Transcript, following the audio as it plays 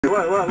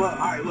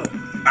Alright, look.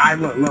 Alright,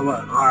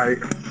 look. Alright.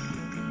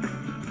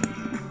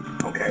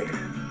 Okay.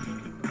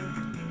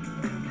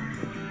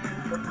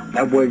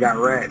 That boy got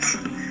rats.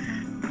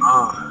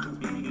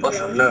 What's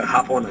a nut?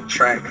 Hop on the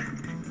track.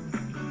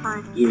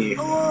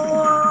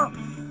 Yeah.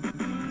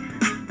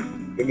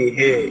 Give me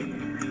head.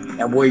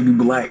 That boy be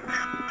black.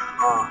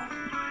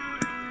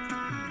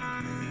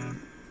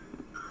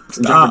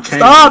 Stop!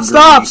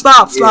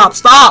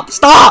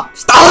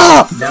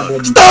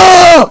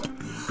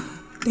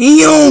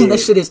 Damn, that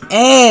shit is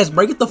ass,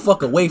 bro. Get the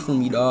fuck away from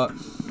me, dog.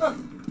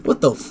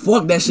 What the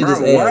fuck? That shit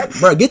is ass,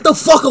 bro. Get the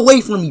fuck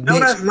away from me,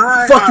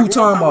 bitch. Fuck you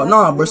talking about?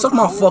 Nah, bro. Suck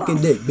my fucking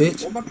dick,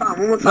 bitch.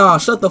 Nah,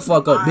 shut the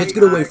fuck up, bitch.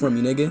 Get away from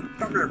me, nigga.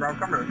 Come here, bro.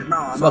 Come here.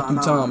 Fuck you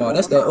talking about?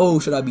 That's that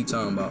old shit I be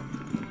talking about.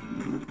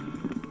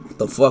 What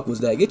the fuck was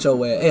that? Get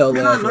your ass. Hey, old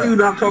ass.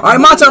 Alright,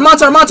 my turn.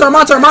 Shut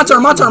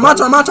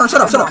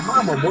up.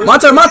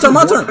 My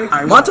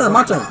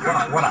turn.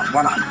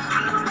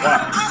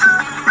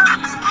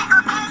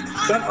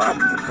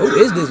 Who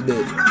is this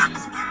bitch?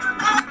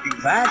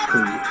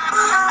 Exactly.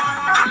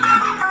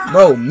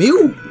 Bro,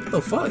 mute. What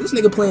the fuck? This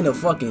nigga playing the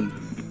fucking.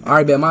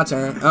 Alright, bet my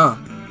turn.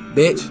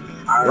 Bitch.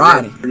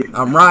 Riding.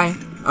 I'm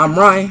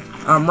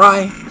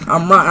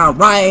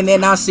riding,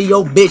 and I see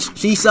your bitch.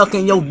 She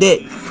sucking your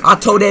dick. I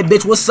told that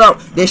bitch what's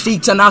up. Then she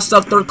turned I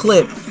sucked her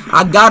clip.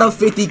 I got a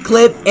 50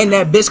 clip, and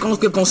that bitch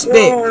gon'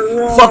 spit.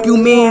 Fuck you,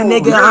 man,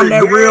 nigga. I'm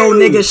that real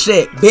nigga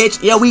shit, bitch.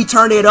 Yeah, we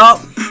turn it up.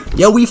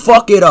 Yeah, we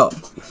fuck it up.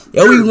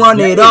 Yeah, we run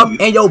it up,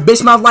 and yo, bitch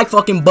smells like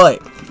fucking butt.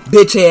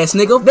 Bitch ass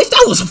nigga. Bitch,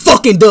 that was a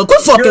fucking duck.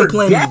 Quit fucking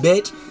playing me,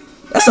 bitch.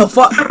 That's a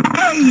fuck.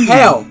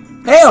 Hell.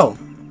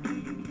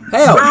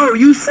 Bro,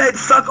 you said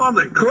suck on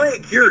the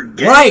clit. You're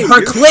gay. Right,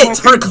 her clit.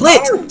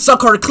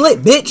 Suck her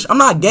clit, bitch. I'm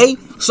not gay.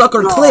 Suck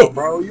her clit.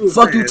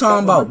 Fuck you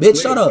talking about,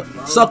 bitch. Shut up.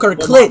 Suck her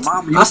clit.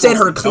 I said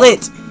her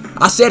clit.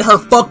 I said her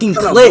fucking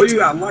clit.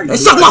 And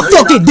suck my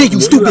fucking dick,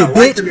 you stupid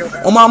bitch.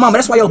 Oh my mama,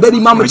 that's why your baby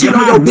mama cheating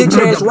on your bitch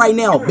ass right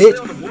now, bitch.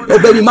 Your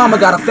baby mama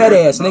got a fat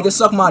ass, nigga.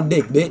 Suck my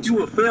dick, bitch.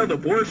 You a failed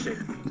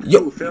abortion.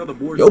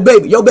 Your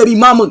baby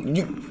mama,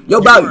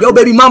 your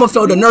baby mama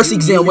failed the nurse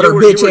exam with her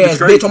bitch ass,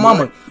 bitch. Oh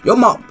mama, your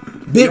mom,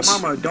 bitch. Your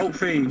mama a dope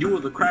fiend. You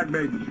was a crack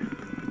baby.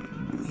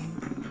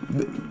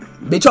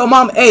 Bitch, your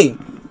mama, hey.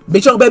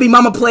 Bitch, your baby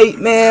mama played,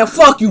 man.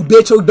 Fuck you,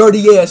 bitch, your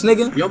dirty ass,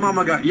 nigga. Your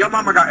mama got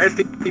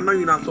STD. No,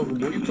 you not talking,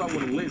 boy. You talking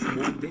with a list,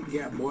 boy. Big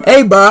gap, boy.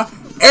 Hey, bro.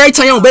 Every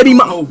time your baby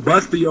mama. Hey,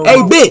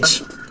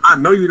 bitch. I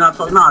know you not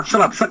talking. Nah, shut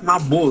up. Suck my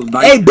balls,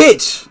 dog. Hey,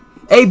 bitch.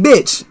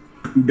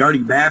 You dirty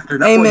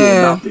bastard. Hey,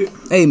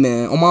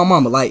 man. On my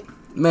mama, like,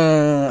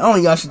 man, I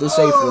don't got shit to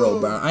say for real,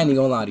 bro. I ain't even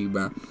gonna lie to you,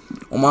 bro.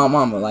 On my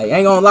mama, like, I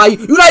ain't gonna lie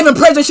to you. You not even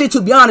present shit,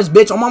 to be honest,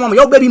 bitch. On my mama,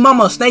 your baby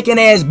mama a stinking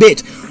ass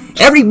bitch.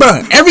 Every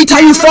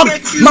time you fuck,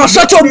 no,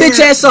 shut your bitch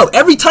ass up.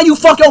 Every time you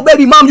fuck your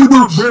baby mom, you do.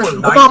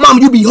 On my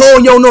mama, you be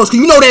holding your nose, cause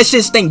you know that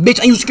shit stink, bitch.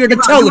 And you scared to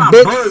tell her,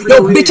 bitch.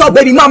 Yo, bitch, your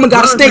baby mama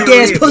got a stink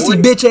ass pussy,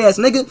 bitch ass,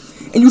 nigga.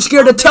 And you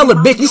scared to tell her,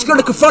 bitch. You scared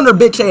to confront her,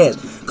 bitch ass.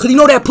 Cause you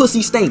know that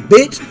pussy stink,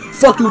 bitch.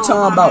 Fuck you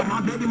talking about,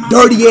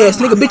 dirty ass,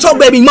 nigga. Bitch, your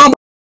baby mama.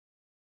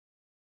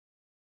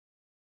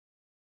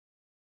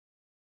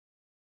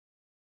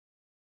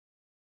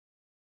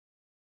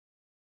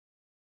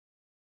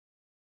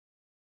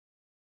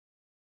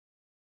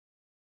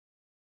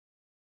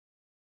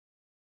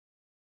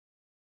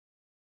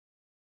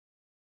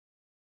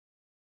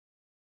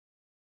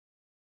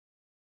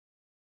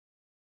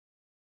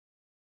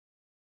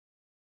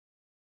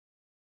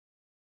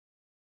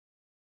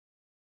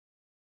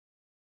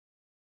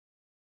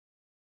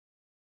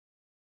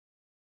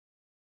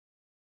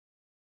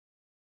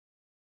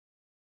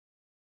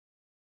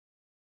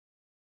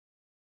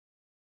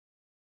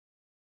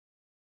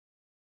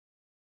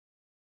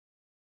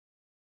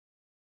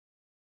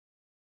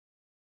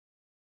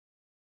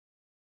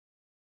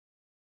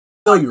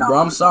 You, bro.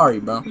 I'm sorry,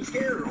 bro.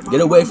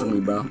 Get away from me,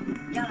 bro.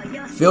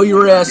 Feel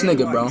your ass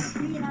nigga, bro.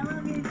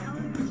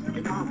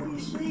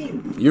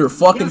 You're a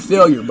fucking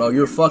failure, bro.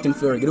 You're a fucking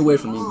failure. Get away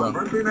from me, bro.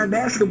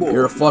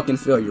 You're a fucking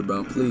failure,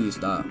 bro. Please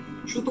stop.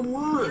 Hey,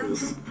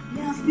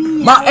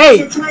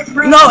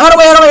 no,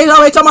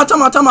 wait. Time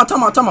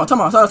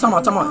out.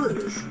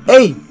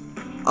 Hey,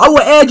 I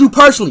will add you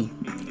personally,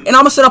 and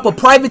I'm gonna set up a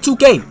private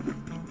 2K.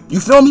 You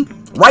feel me?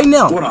 Right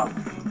now. What up?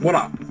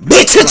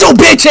 Bitch, hit your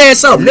bitch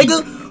ass up,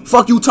 nigga.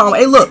 Fuck you, Tom.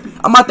 Hey, look,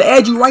 I'm about to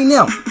add you right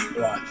now.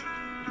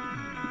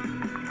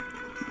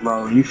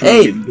 Bro, you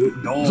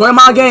join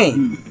my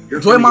game.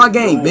 Join my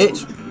game,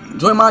 bitch.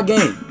 Join my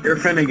game. You're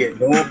finna get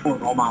dope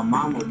on my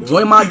mama. Boy.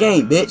 Join my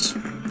game, bitch.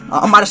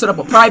 I'm about to set up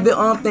a private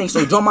thing,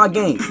 so join my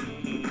game.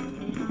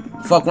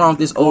 Fuck wrong with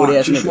this old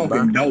ass nigga,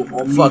 bro.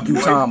 Fuck you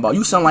talking about.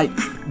 You sound like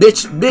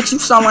bitch.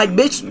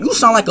 You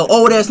sound like an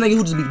old ass nigga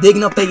who just be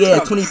digging up their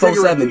ass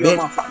 24/7,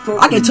 bitch.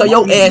 I can tell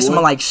your ass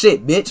smell like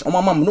shit, bitch. On my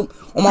mama.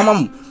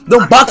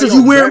 Them boxers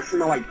you wear. Watch.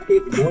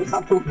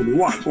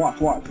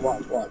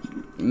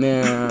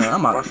 Man,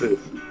 I'm out.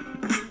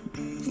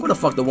 What the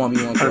fuck the one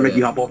you want to make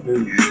you hop off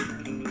there?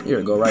 Here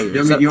it go, right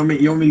here. You want me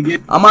to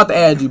get? I'm about to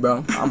add you,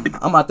 bro. I'm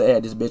about to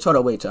add this bitch. Hold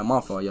on, wait, time. My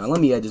fault, y'all. Let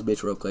me add this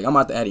bitch real quick. I'm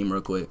about to add him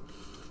real quick.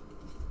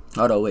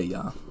 Hold on, wait,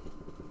 y'all.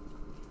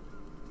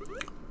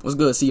 What's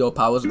good, CO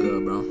Power? What's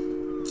good, bro?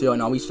 CO,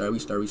 no, we start.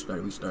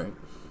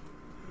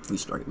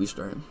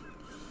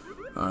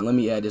 Alright, let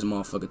me add this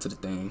motherfucker to the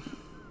thing.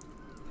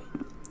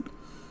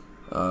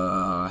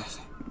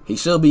 He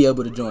should be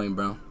able to join,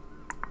 bro.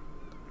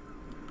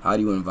 How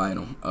do you invite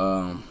him?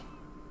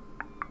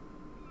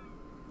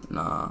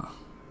 Nah.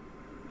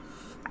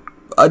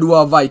 How do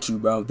I invite you,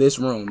 bro? This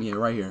room, yeah,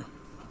 right here.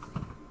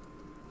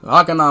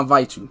 How can I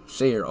invite you?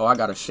 Share. Oh, I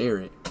gotta share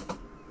it.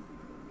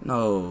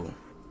 No.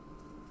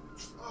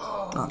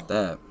 Not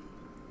that.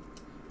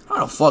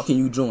 How the fuck can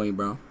you join,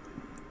 bro?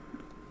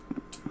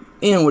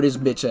 In where this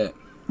bitch at?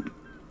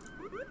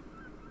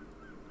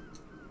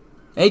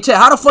 Hey, chat,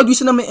 how the fuck you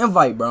send them an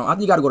invite, bro? I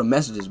think you gotta go to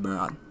messages,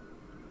 bro.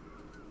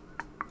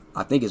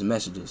 I think it's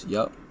messages.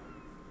 Yup.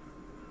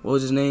 What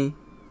was his name?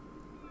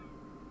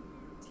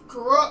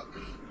 Corrupt.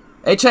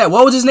 Hey, chat,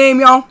 what was his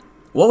name, y'all?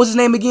 What was his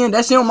name again?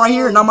 That's him right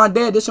here. Not my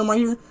dad. This him right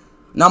here.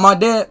 Not my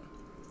dad.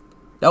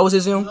 That was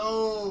his him.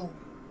 No.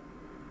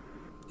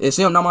 It's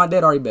him. Not my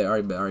dad. Already bet.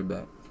 Already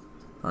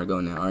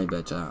go now. Already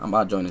bet, chat. I'm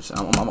about to join this shit.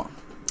 I'm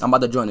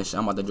about to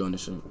join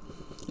this shit.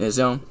 It's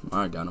him.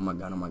 Alright, got him. I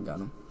got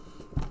him.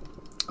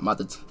 I'm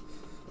about to.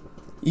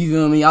 You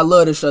feel me? I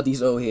love to shut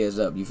these old heads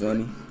up. You feel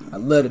me? I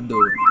love to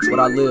do it. It's what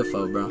I live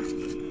for, bro.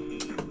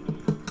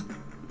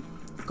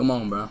 Come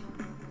on, bro.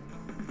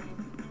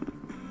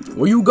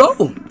 Where you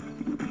go?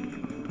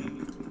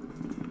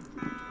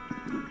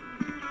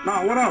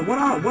 Nah, what up?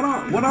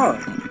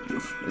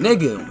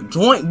 Nigga,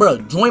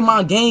 join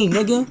my game,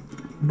 nigga.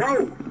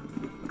 Bro,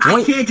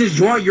 I can't just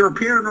join. You're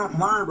appearing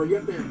offline, bro. You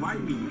have to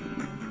invite me.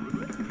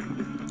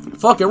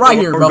 Fuck it right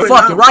here, bro.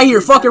 Fuck it right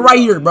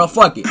here, bro.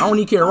 Fuck it. I don't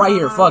even care right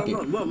here. Fuck it.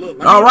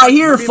 All right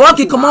here.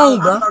 Fuck it. Come on,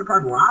 bro.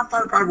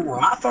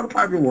 I started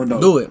private one though.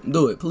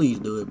 Do it. Please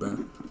do it,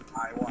 bro.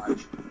 Alright,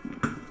 watch.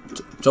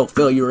 Joe,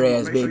 failure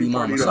ass baby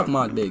mama. Suck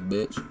my dick,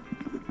 bitch.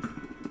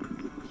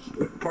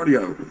 Party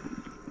out.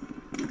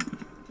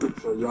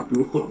 So y'all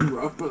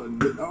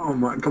oh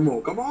my, come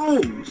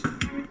on.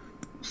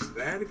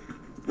 Static.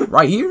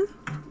 Right here?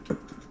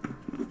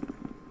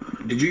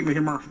 Did you even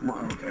hear my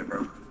okay,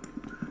 bro.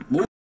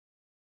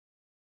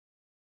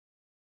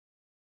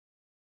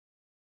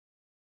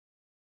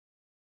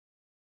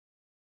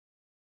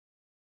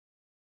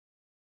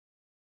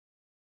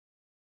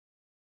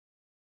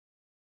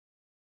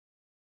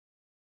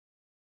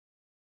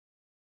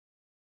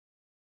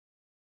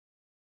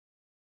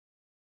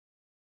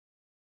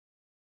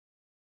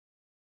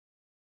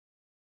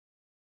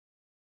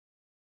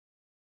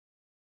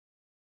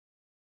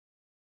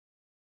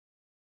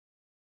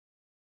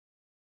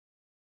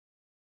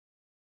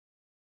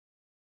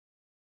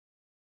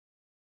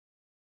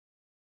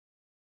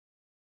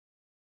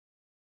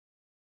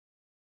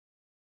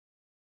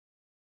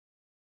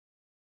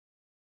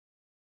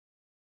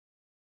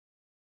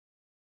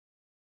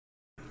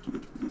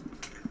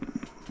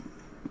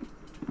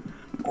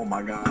 Oh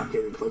my god, I can't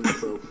even play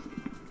myself.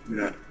 Give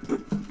me that.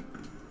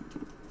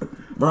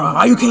 Bro,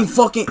 how you can't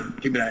fucking...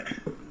 Give me that.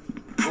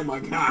 Oh my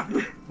god.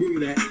 Give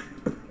me that.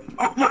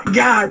 Oh my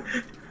god.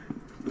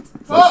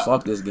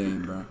 Fuck this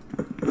game, bro.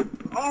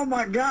 Oh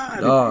my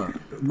god. Dog.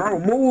 Bro,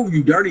 move,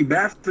 you dirty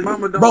bastard.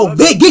 Mama don't bro,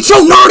 bitch, get your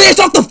nerd ass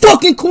off the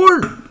fucking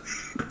court.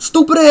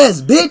 Stupid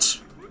ass, bitch.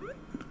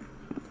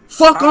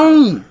 Fuck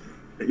on.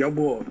 Yo,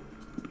 boy.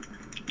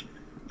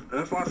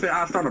 That's why I said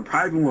I started a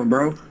private one,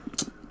 bro.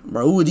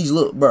 Bro, who are these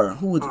little, bro?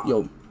 Who is,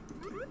 yo?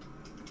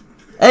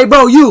 Hey,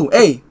 bro, you.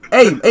 Hey,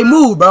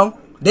 move, bro.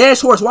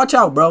 Dash horse, watch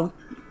out, bro.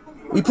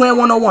 We playing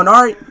 1-on-1, all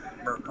right?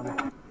 Bro, come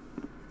on.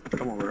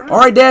 Come on, bro. All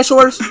right, Dash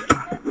horse.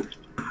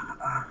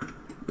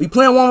 We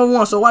playing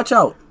 1-on-1, so watch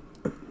out.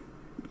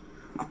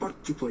 I thought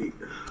you played.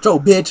 Yo,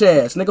 bitch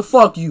ass, nigga,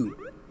 fuck you.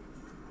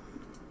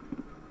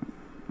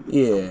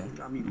 Yeah,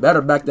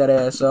 better back that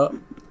ass up.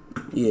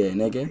 Yeah,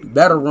 nigga, you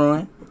better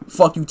run.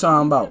 Fuck you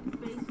talking about.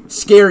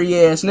 Scary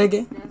ass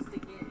nigga.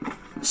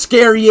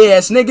 Scary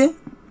ass nigga.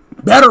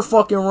 Better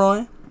fucking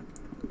run.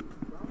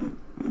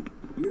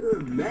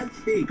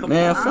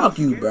 Man, fuck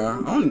you, bro.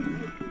 I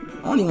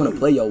don't even want to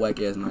play your whack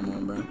ass no more,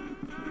 bro.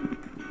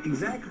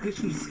 Exactly,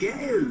 because you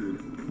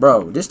scared.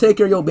 Bro, just take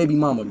care of your baby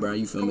mama, bro.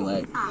 You feel me?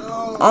 Like,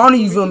 I don't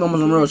even feel me on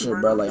some real shit,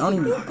 bro. Like, I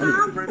don't even.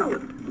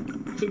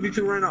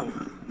 2v2 right now.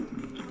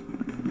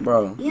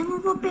 Bro.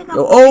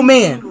 Yo, old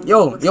man.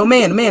 Yo,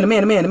 man, the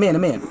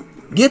man.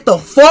 Get the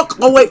fuck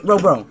away,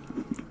 bro.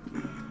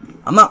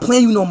 I'm not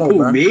playing you no more,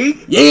 bro. Me?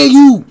 Yeah,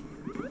 you.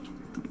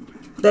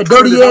 That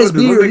dirty ass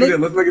beard,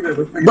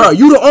 nigga. Bro,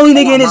 you the only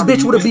nigga in this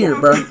bitch with a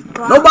beard, bro.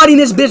 Nobody in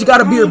this bitch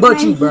got a beard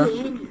but you, bro.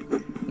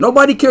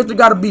 Nobody cares that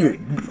got a beard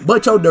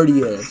but your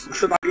dirty ass.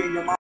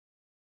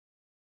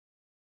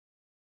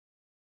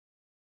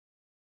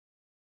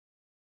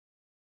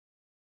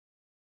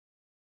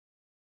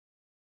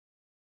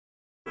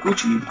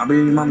 Coochie. I been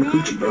in your mama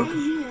coochie, bro.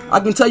 I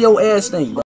can tell your ass thing, bro.